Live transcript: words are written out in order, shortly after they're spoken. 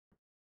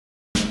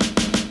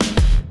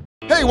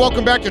Hey,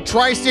 welcome back to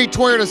Tri-State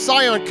Toyota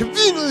Scion,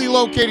 conveniently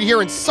located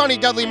here in sunny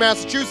Dudley,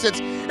 Massachusetts.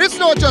 It's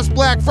not just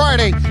Black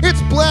Friday,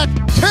 it's Black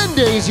 10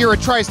 days here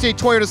at Tri-State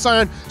Toyota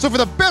Scion. So for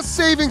the best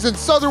savings in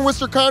southern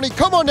Worcester County,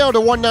 come on down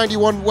to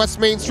 191 West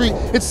Main Street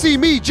and see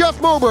me, Jeff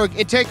Moberg,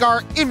 and take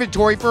our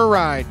inventory for a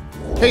ride.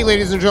 Hey,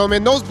 ladies and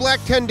gentlemen, those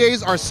Black 10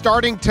 days are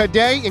starting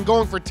today and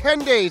going for 10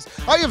 days.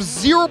 I have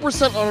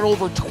 0% on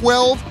over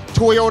 12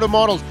 Toyota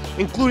models,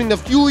 including the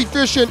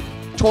fuel-efficient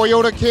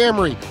Toyota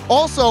Camry.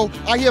 Also,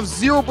 I have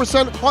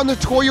 0% on the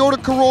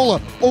Toyota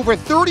Corolla. Over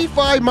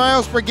 35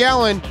 miles per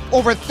gallon,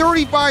 over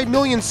 35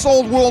 million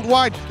sold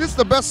worldwide. This is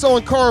the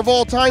best-selling car of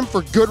all time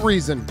for good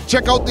reason.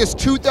 Check out this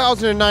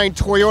 2009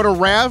 Toyota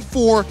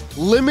RAV4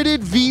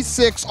 Limited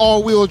V6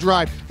 all-wheel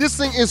drive. This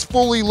thing is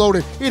fully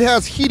loaded. It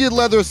has heated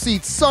leather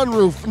seats,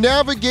 sunroof,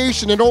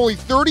 navigation, and only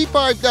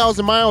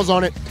 35,000 miles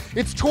on it.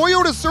 It's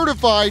Toyota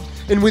certified,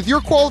 and with your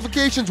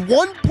qualifications,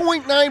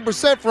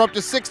 1.9% for up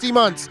to 60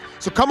 months.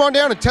 So come on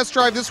down and test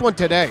drive this one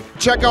today.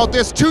 Check out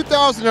this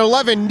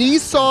 2011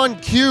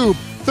 Nissan Cube,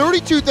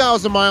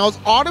 32,000 miles,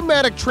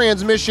 automatic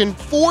transmission,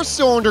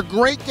 4-cylinder,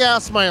 great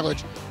gas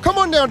mileage. Come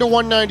on down to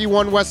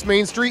 191 West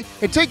Main Street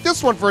and take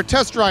this one for a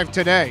test drive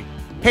today.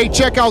 Hey,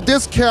 check out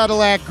this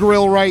Cadillac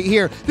grill right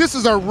here. This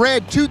is a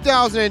red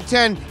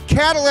 2010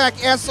 Cadillac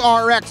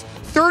SRX.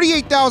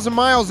 38,000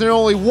 miles and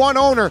only one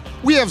owner.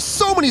 We have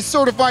so many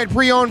certified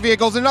pre-owned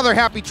vehicles. Another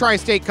happy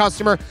Tri-State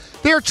customer.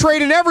 They're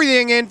trading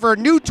everything in for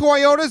new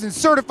Toyotas and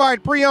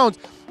certified pre-owns.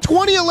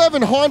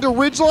 2011 Honda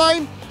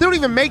Ridgeline, they don't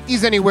even make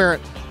these anywhere.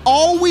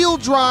 All-wheel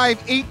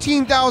drive,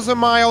 18,000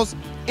 miles.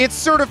 It's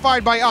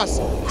certified by us,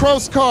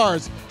 Cross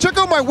Cars. Check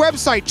out my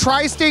website,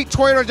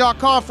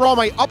 tristatetoyota.com, for all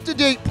my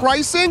up-to-date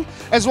pricing,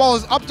 as well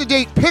as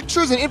up-to-date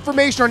pictures and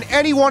information on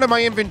any one of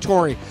my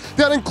inventory.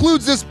 That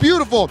includes this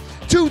beautiful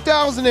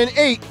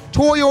 2008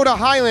 Toyota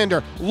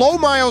Highlander, low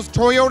miles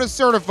Toyota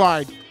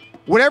certified.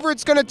 Whatever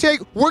it's gonna take,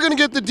 we're gonna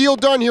get the deal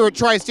done here at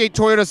Tri-State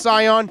Toyota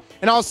Scion,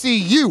 and I'll see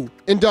you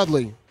in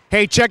Dudley.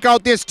 Hey, check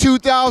out this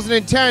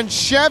 2010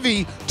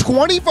 Chevy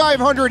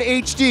 2500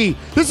 HD.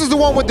 This is the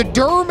one with the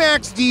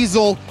Duramax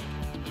diesel,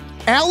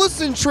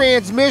 Allison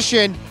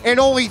transmission, and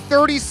only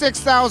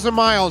 36,000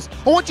 miles.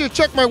 I want you to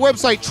check my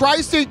website,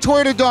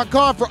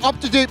 tristatetoyota.com, for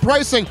up-to-date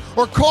pricing,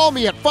 or call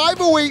me at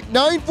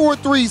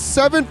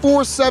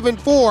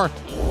 508-943-7474.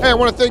 Hey, I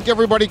want to thank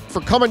everybody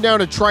for coming down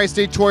to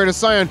Tri-State Toyota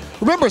Scion.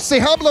 Remember, say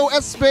hablo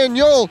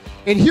español.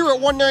 And here at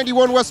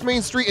 191 West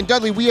Main Street in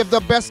Dudley, we have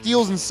the best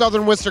deals in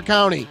southern Worcester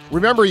County.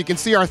 Remember, you can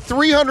see our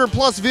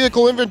 300-plus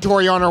vehicle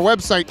inventory on our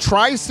website,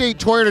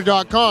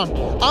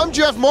 tristatetoyota.com. I'm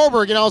Jeff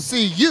Moberg, and I'll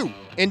see you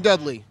in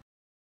Dudley.